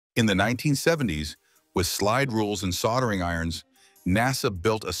In the 1970s, with slide rules and soldering irons, NASA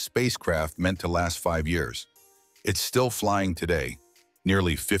built a spacecraft meant to last 5 years. It's still flying today,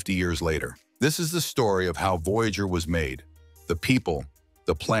 nearly 50 years later. This is the story of how Voyager was made, the people,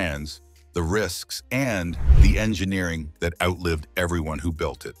 the plans, the risks, and the engineering that outlived everyone who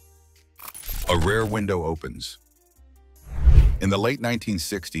built it. A rare window opens. In the late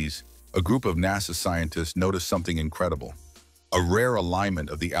 1960s, a group of NASA scientists noticed something incredible. A rare alignment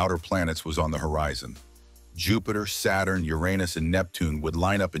of the outer planets was on the horizon. Jupiter, Saturn, Uranus, and Neptune would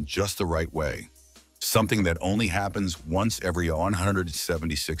line up in just the right way, something that only happens once every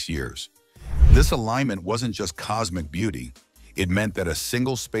 176 years. This alignment wasn't just cosmic beauty. It meant that a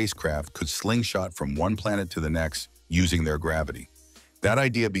single spacecraft could slingshot from one planet to the next using their gravity. That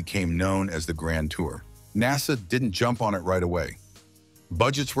idea became known as the Grand Tour. NASA didn't jump on it right away.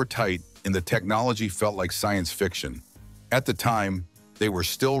 Budgets were tight, and the technology felt like science fiction. At the time, they were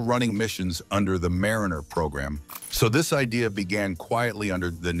still running missions under the Mariner program, so this idea began quietly under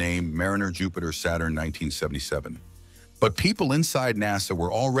the name Mariner Jupiter Saturn 1977. But people inside NASA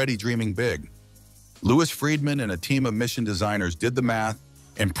were already dreaming big. Louis Friedman and a team of mission designers did the math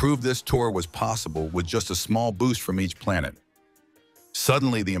and proved this tour was possible with just a small boost from each planet.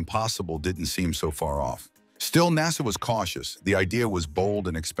 Suddenly, the impossible didn't seem so far off. Still, NASA was cautious. The idea was bold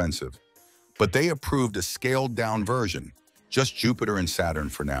and expensive. But they approved a scaled-down version, just Jupiter and Saturn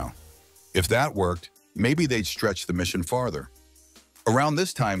for now. If that worked, maybe they'd stretch the mission farther. Around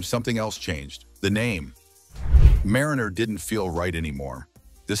this time, something else changed. The name. Mariner didn't feel right anymore.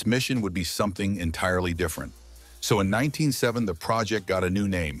 This mission would be something entirely different. So in 1907, the project got a new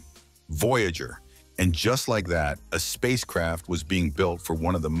name, Voyager. And just like that, a spacecraft was being built for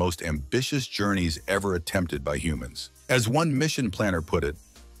one of the most ambitious journeys ever attempted by humans. As one mission planner put it,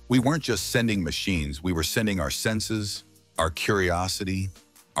 we weren't just sending machines, we were sending our senses, our curiosity,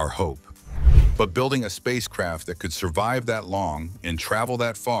 our hope. But building a spacecraft that could survive that long and travel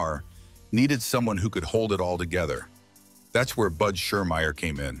that far needed someone who could hold it all together. That's where Bud Schermeyer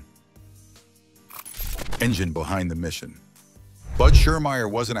came in. Engine behind the mission. Bud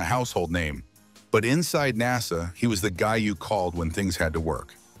Schermeyer wasn't a household name, but inside NASA, he was the guy you called when things had to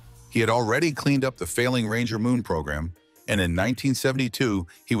work. He had already cleaned up the failing Ranger Moon program, and in 1972,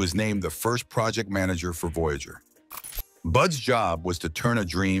 he was named the first project manager for Voyager. Bud's job was to turn a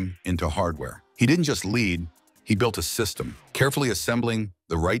dream into hardware. He didn't just lead, he built a system, carefully assembling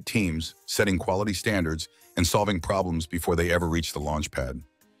the right teams, setting quality standards, and solving problems before they ever reached the launch pad.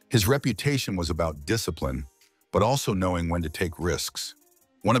 His reputation was about discipline, but also knowing when to take risks.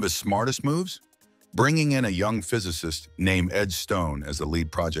 One of his smartest moves? Bringing in a young physicist named Ed Stone as the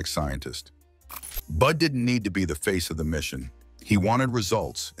lead project scientist. Bud didn't need to be the face of the mission. He wanted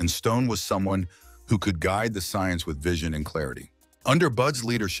results, and Stone was someone who could guide the science with vision and clarity. Under Bud's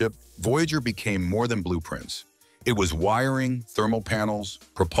leadership, Voyager became more than blueprints. It was wiring, thermal panels,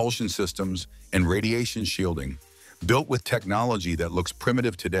 propulsion systems, and radiation shielding, built with technology that looks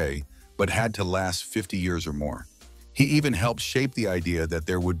primitive today, but had to last 50 years or more. He even helped shape the idea that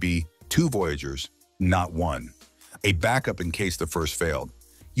there would be 2 Voyagers, not one, a backup in case the first failed.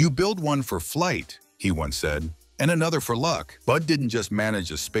 "You build one for flight," he once said, "and another for luck." Bud didn't just manage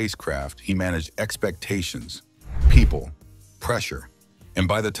a spacecraft, he managed expectations, people, pressure. And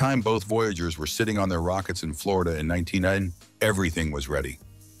by the time both Voyagers were sitting on their rockets in Florida in 1990, everything was ready.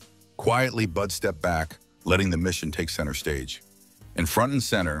 Quietly, Bud stepped back, letting the mission take center stage. And front and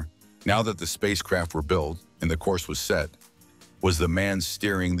center, now that the spacecraft were built and the course was set, was the man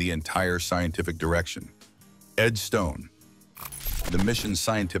steering the entire scientific direction, Ed Stone, the mission's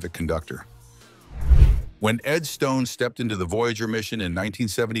scientific conductor. When Ed Stone stepped into the Voyager mission in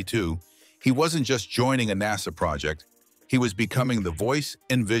 1972, he wasn't just joining a NASA project, he was becoming the voice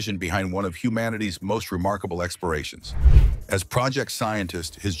and vision behind one of humanity's most remarkable explorations. As project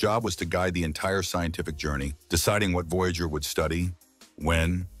scientist, his job was to guide the entire scientific journey, deciding what Voyager would study,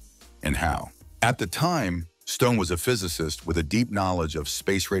 when, and how. At the time, Stone was a physicist with a deep knowledge of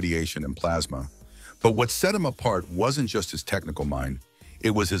space radiation and plasma. But what set him apart wasn't just his technical mind.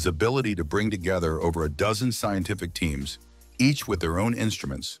 It was his ability to bring together over a dozen scientific teams, each with their own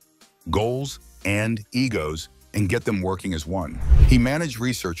instruments, goals, and egos, and get them working as one. He managed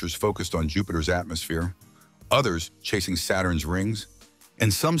researchers focused on Jupiter's atmosphere, others chasing Saturn's rings,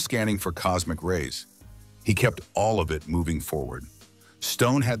 and some scanning for cosmic rays. He kept all of it moving forward.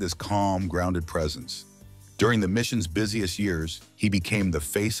 Stone had this calm, grounded presence. During the mission's busiest years, he became the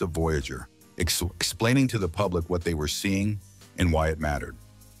face of Voyager, explaining to the public what they were seeing and why it mattered.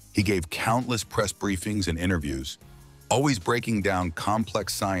 He gave countless press briefings and interviews, always breaking down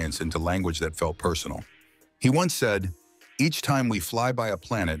complex science into language that felt personal. He once said, Each time we fly by a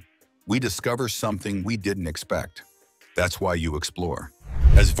planet, we discover something we didn't expect. That's why you explore.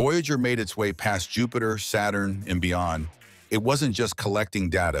 As Voyager made its way past Jupiter, Saturn, and beyond, it wasn't just collecting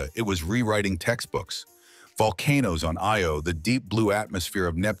data, it was rewriting textbooks. Volcanoes on Io, the deep blue atmosphere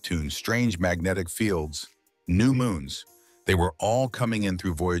of Neptune, strange magnetic fields, new moons. They were all coming in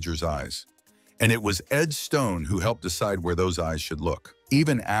through Voyager's eyes. And it was Ed Stone who helped decide where those eyes should look.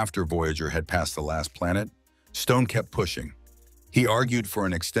 Even after Voyager had passed the last planet, Stone kept pushing. He argued for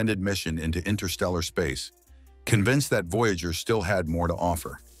an extended mission into interstellar space, convinced that Voyager still had more to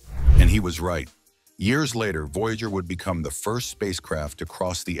offer. And he was right. Years later, Voyager would become the first spacecraft to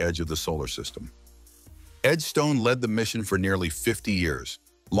cross the edge of the solar system. Ed Stone led the mission for nearly 50 years,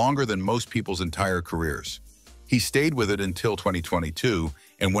 longer than most people's entire careers. He stayed with it until 2022,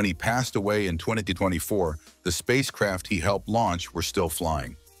 and when he passed away in 2024, the spacecraft he helped launch were still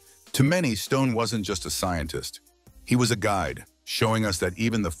flying. To many, Stone wasn't just a scientist. He was a guide, showing us that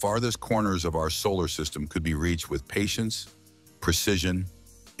even the farthest corners of our solar system could be reached with patience, precision,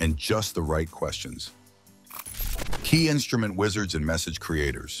 and just the right questions. Key instrument wizards and message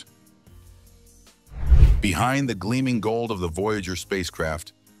creators. Behind the gleaming gold of the Voyager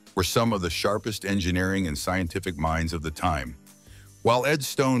spacecraft were some of the sharpest engineering and scientific minds of the time. While Ed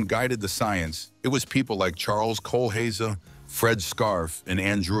Stone guided the science, it was people like Charles Kohlhase, Fred Scarf, and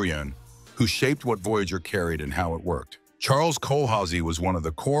Andrew who shaped what Voyager carried and how it worked. Charles Kohlhase was one of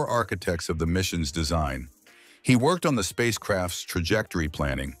the core architects of the mission's design. He worked on the spacecraft's trajectory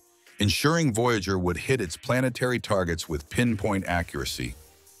planning, ensuring Voyager would hit its planetary targets with pinpoint accuracy.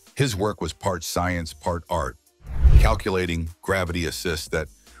 His work was part science, part art, calculating gravity assists that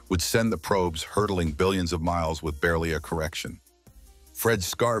would send the probes hurtling billions of miles with barely a correction. Fred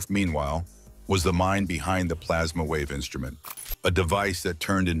Scarf, meanwhile, was the mind behind the plasma wave instrument, a device that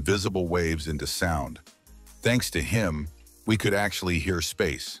turned invisible waves into sound. Thanks to him, we could actually hear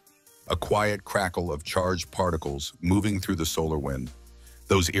space, a quiet crackle of charged particles moving through the solar wind.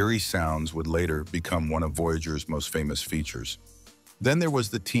 Those eerie sounds would later become one of Voyager's most famous features. Then there was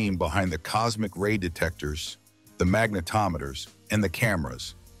the team behind the cosmic ray detectors, the magnetometers, and the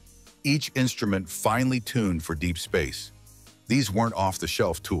cameras, each instrument finely tuned for deep space. These weren't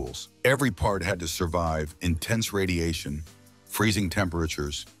off-the-shelf tools. Every part had to survive intense radiation, freezing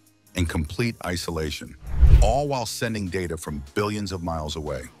temperatures, and complete isolation, all while sending data from billions of miles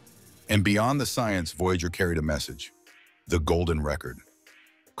away. And beyond the science, Voyager carried a message: the golden record.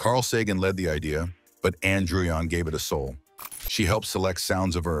 Carl Sagan led the idea, but Anne Druyan gave it a soul. She helped select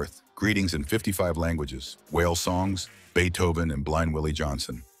sounds of Earth, greetings in 55 languages, whale songs, Beethoven, and Blind Willie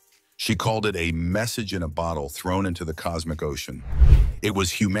Johnson. She called it a message in a bottle thrown into the cosmic ocean. It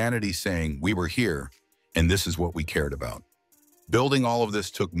was humanity saying, we were here, and this is what we cared about. Building all of this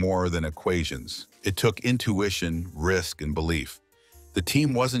took more than equations. It took intuition, risk, and belief. The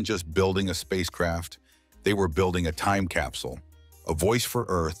team wasn't just building a spacecraft, they were building a time capsule, a voice for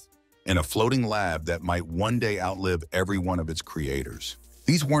Earth, and a floating lab that might one day outlive every one of its creators.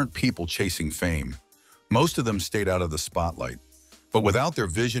 These weren't people chasing fame. Most of them stayed out of the spotlight. But without their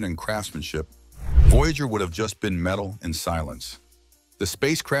vision and craftsmanship, Voyager would have just been metal and silence. The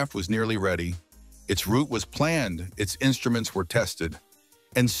spacecraft was nearly ready, its route was planned, its instruments were tested,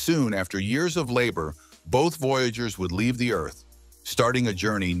 and soon, after years of labor, both Voyagers would leave the Earth, starting a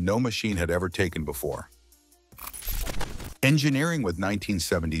journey no machine had ever taken before. Engineering with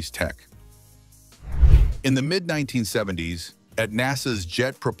 1970s tech. In the mid-1970s, at NASA's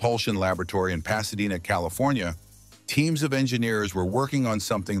Jet Propulsion Laboratory in Pasadena, California, teams of engineers were working on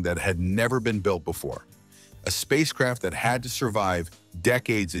something that had never been built before, a spacecraft that had to survive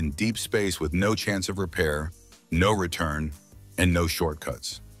decades in deep space with no chance of repair, no return, and no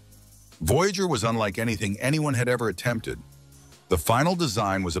shortcuts. Voyager was unlike anything anyone had ever attempted. The final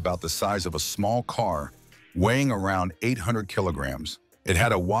design was about the size of a small car, weighing around 800 kilograms. It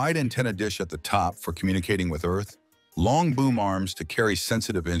had a wide antenna dish at the top for communicating with Earth, long boom arms to carry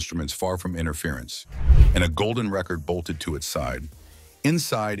sensitive instruments far from interference, and a golden record bolted to its side.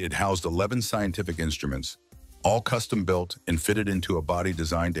 Inside, it housed 11 scientific instruments, all custom-built and fitted into a body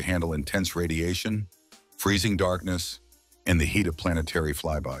designed to handle intense radiation, freezing darkness, and the heat of planetary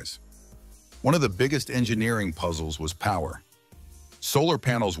flybys. One of the biggest engineering puzzles was power. Solar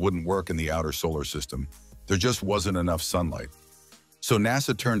panels wouldn't work in the outer solar system. There just wasn't enough sunlight. So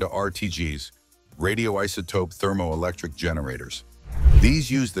NASA turned to RTGs, radioisotope thermoelectric generators. These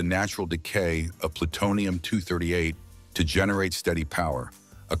used the natural decay of plutonium-238 to generate steady power,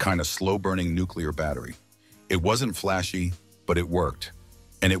 a kind of slow-burning nuclear battery. It wasn't flashy, but it worked,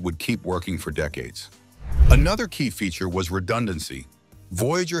 and it would keep working for decades. Another key feature was redundancy.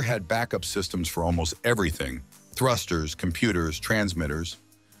 Voyager had backup systems for almost everything, thrusters, computers, transmitters,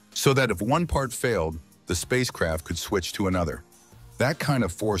 so that if one part failed, the spacecraft could switch to another. That kind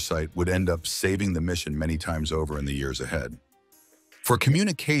of foresight would end up saving the mission many times over in the years ahead. For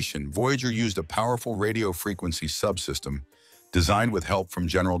communication, Voyager used a powerful radio frequency subsystem designed with help from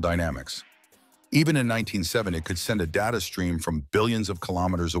General Dynamics. Even in 1970, it could send a data stream from billions of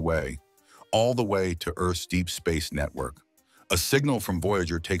kilometers away, all the way to Earth's deep space network. A signal from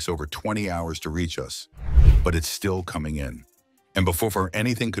Voyager takes over 20 hours to reach us, but it's still coming in. And before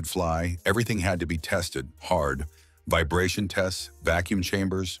anything could fly, everything had to be tested hard. Vibration tests, vacuum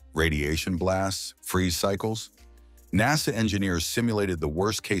chambers, radiation blasts, freeze cycles. NASA engineers simulated the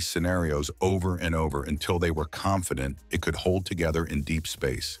worst-case scenarios over and over until they were confident it could hold together in deep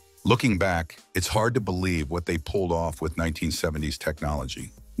space. Looking back, it's hard to believe what they pulled off with 1970s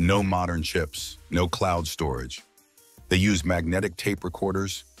technology. No modern chips, no cloud storage. They used magnetic tape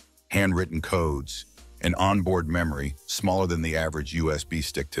recorders, handwritten codes, and onboard memory smaller than the average USB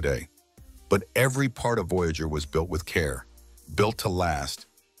stick today. But every part of Voyager was built with care, built to last,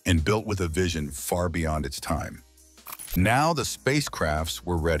 and built with a vision far beyond its time. Now the spacecrafts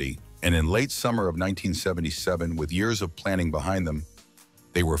were ready, and in late summer of 1977, with years of planning behind them,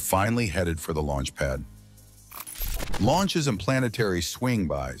 they were finally headed for the launch pad. Launches and planetary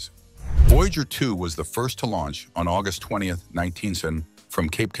swing-bys. Voyager 2 was the first to launch on August 20th, 1970, from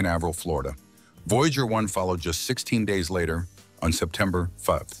Cape Canaveral, Florida. Voyager 1 followed just 16 days later on September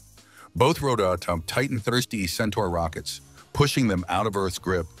 5th. Both rode out Titan 30 Centaur rockets, pushing them out of Earth's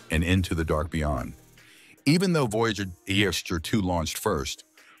grip and into the dark beyond. Even though Voyager 2 launched first,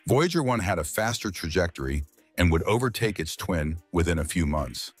 Voyager 1 had a faster trajectory and would overtake its twin within a few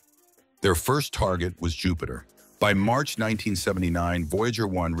months. Their first target was Jupiter. By March 1979, Voyager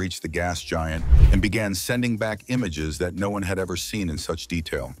 1 reached the gas giant and began sending back images that no one had ever seen in such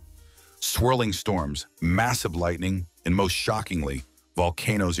detail. Swirling storms, massive lightning, and most shockingly,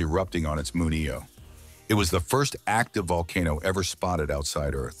 volcanoes erupting on its moon Io. It was the first active volcano ever spotted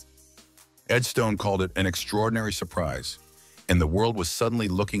outside Earth. Ed Stone called it an extraordinary surprise, and the world was suddenly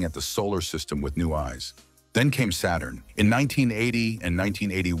looking at the solar system with new eyes. Then came Saturn. In 1980 and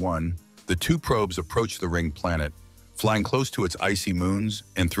 1981, the two probes approached the ringed planet, flying close to its icy moons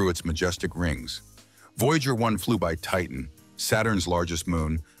and through its majestic rings. Voyager 1 flew by Titan, Saturn's largest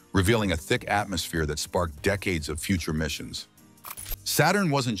moon, revealing a thick atmosphere that sparked decades of future missions. Saturn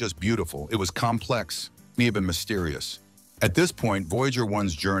wasn't just beautiful, it was complex, and even mysterious. At this point, Voyager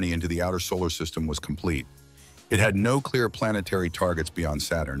 1's journey into the outer solar system was complete. It had no clear planetary targets beyond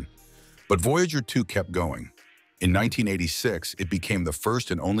Saturn. But Voyager 2 kept going. In 1986, it became the first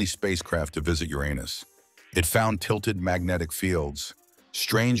and only spacecraft to visit Uranus. It found tilted magnetic fields,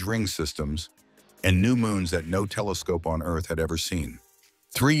 strange ring systems, and new moons that no telescope on Earth had ever seen.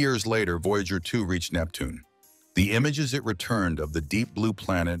 3 years later, Voyager 2 reached Neptune. The images it returned of the deep blue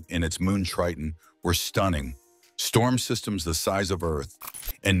planet and its moon Triton were stunning. Storm systems the size of Earth,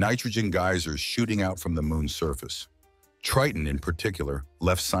 and nitrogen geysers shooting out from the moon's surface. Triton, in particular,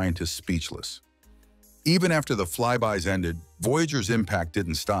 left scientists speechless. Even after the flybys ended, Voyager's impact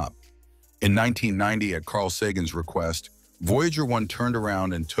didn't stop. In 1990, at Carl Sagan's request, Voyager 1 turned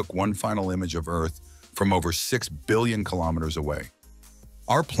around and took one final image of Earth from over 6 billion kilometers away.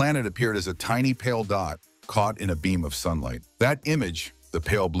 Our planet appeared as a tiny pale dot caught in a beam of sunlight. That image, the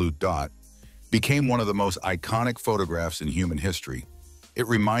pale blue dot, became one of the most iconic photographs in human history. It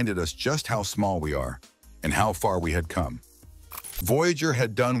reminded us just how small we are and how far we had come. Voyager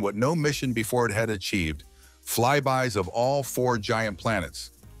had done what no mission before it had achieved, flybys of all 4 giant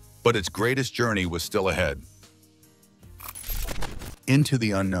planets. But its greatest journey was still ahead. Into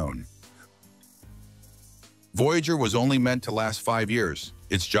the unknown. Voyager was only meant to last 5 years.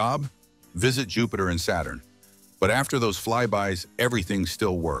 Its job? Visit Jupiter and Saturn. But after those flybys, everything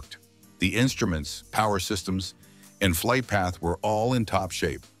still worked. The instruments, power systems, and flight path were all in top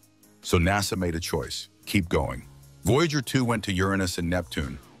shape. So NASA made a choice. Keep going. Voyager 2 went to Uranus and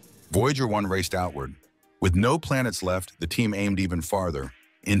Neptune. Voyager 1 raced outward. With no planets left, the team aimed even farther,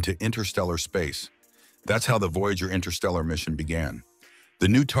 into interstellar space. That's how the Voyager interstellar mission began. The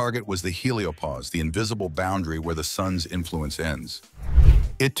new target was the heliopause, the invisible boundary where the sun's influence ends.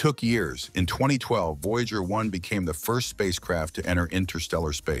 It took years. In 2012, Voyager 1 became the first spacecraft to enter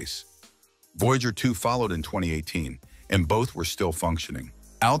interstellar space. Voyager 2 followed in 2018, and both were still functioning.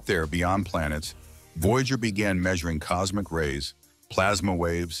 Out there, beyond planets, Voyager began measuring cosmic rays, plasma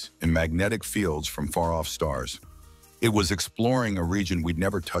waves, and magnetic fields from far-off stars. It was exploring a region we'd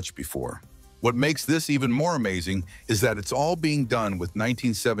never touched before. What makes this even more amazing is that it's all being done with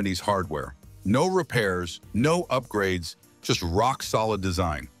 1970s hardware. No repairs, no upgrades, just rock-solid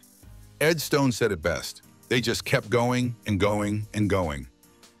design. Ed Stone said it best. They just kept going and going and going.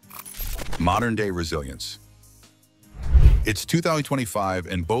 Modern-day resilience. It's 2025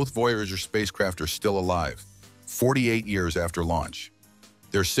 and both Voyager spacecraft are still alive, 48 years after launch.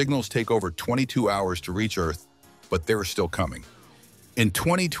 Their signals take over 22 hours to reach Earth, but they're still coming. In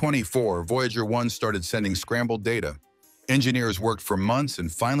 2024, Voyager 1 started sending scrambled data. Engineers worked for months and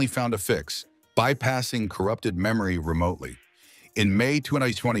finally found a fix, bypassing corrupted memory remotely. In May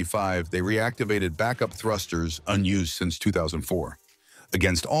 2025, they reactivated backup thrusters unused since 2004.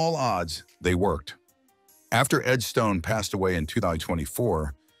 Against all odds, they worked. After Ed Stone passed away in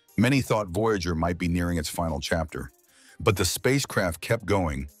 2024, many thought Voyager might be nearing its final chapter. But the spacecraft kept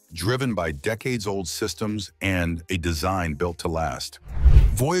going, driven by decades-old systems and a design built to last.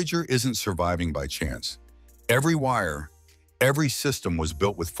 Voyager isn't surviving by chance. Every wire, every system was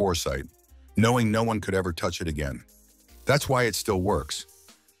built with foresight, knowing no one could ever touch it again. That's why it still works.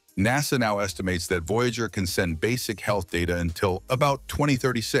 NASA now estimates that Voyager can send basic health data until about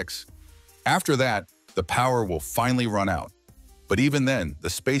 2036. After that, the power will finally run out. But even then,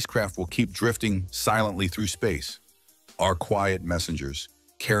 the spacecraft will keep drifting silently through space. Our quiet messengers,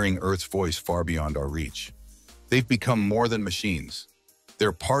 carrying Earth's voice far beyond our reach. They've become more than machines.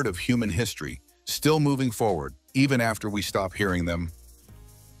 They're part of human history, still moving forward, even after we stop hearing them.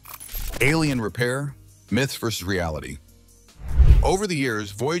 Alien repair, myth versus reality. Over the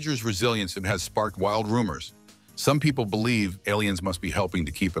years, Voyager's resilience has sparked wild rumors. Some people believe aliens must be helping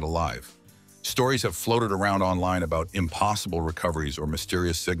to keep it alive. Stories have floated around online about impossible recoveries or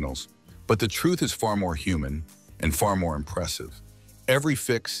mysterious signals. But the truth is far more human and far more impressive. Every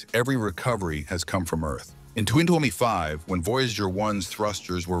fix, every recovery has come from Earth. In 2025, when Voyager 1's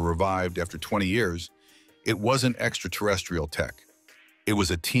thrusters were revived after 20 years, it wasn't extraterrestrial tech. It was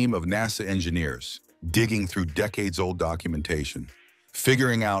a team of NASA engineers digging through decades-old documentation,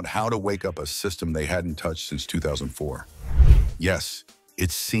 figuring out how to wake up a system they hadn't touched since 2004. Yes, it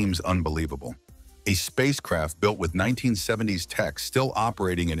seems unbelievable. A spacecraft built with 1970s tech still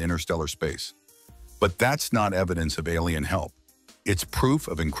operating in interstellar space. But that's not evidence of alien help. It's proof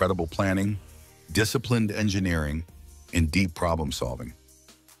of incredible planning, disciplined engineering, and deep problem solving.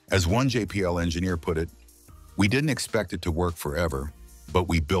 As one JPL engineer put it, we didn't expect it to work forever, but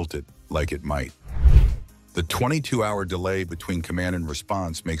we built it like it might. The 22-hour delay between command and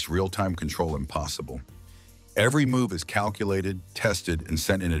response makes real-time control impossible. Every move is calculated, tested, and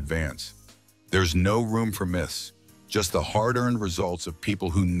sent in advance. There's no room for myths, just the hard-earned results of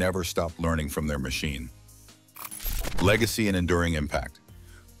people who never stop learning from their machine. Legacy and enduring impact.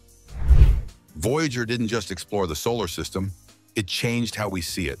 Voyager didn't just explore the solar system, it changed how we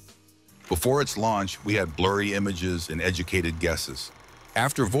see it. Before its launch, we had blurry images and educated guesses.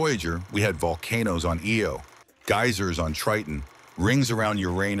 After Voyager, we had volcanoes on Io, geysers on Triton, rings around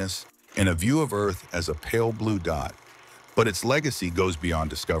Uranus, and a view of Earth as a pale blue dot. But its legacy goes beyond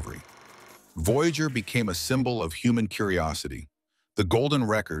discovery. Voyager became a symbol of human curiosity. The golden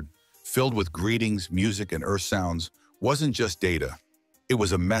record, filled with greetings, music, and Earth sounds, wasn't just data. It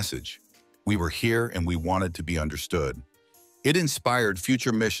was a message. We were here and we wanted to be understood. It inspired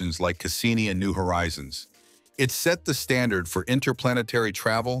future missions like Cassini and New Horizons. It set the standard for interplanetary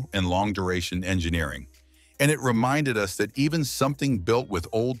travel and long-duration engineering. And it reminded us that even something built with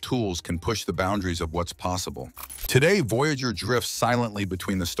old tools can push the boundaries of what's possible. Today, Voyager drifts silently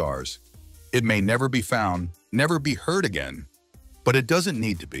between the stars. It may never be found, never be heard again, but it doesn't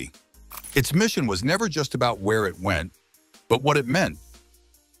need to be. Its mission was never just about where it went, but what it meant.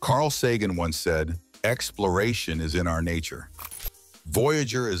 Carl Sagan once said, "Exploration is in our nature."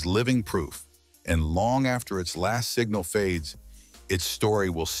 Voyager is living proof, and long after its last signal fades, its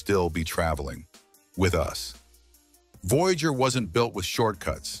story will still be traveling with us. Voyager wasn't built with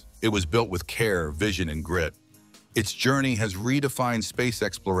shortcuts. It was built with care, vision, and grit. Its journey has redefined space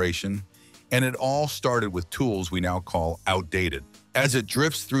exploration, and it all started with tools we now call outdated. As it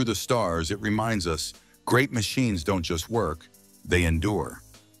drifts through the stars, it reminds us, great machines don't just work, they endure.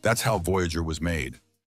 That's how Voyager was made.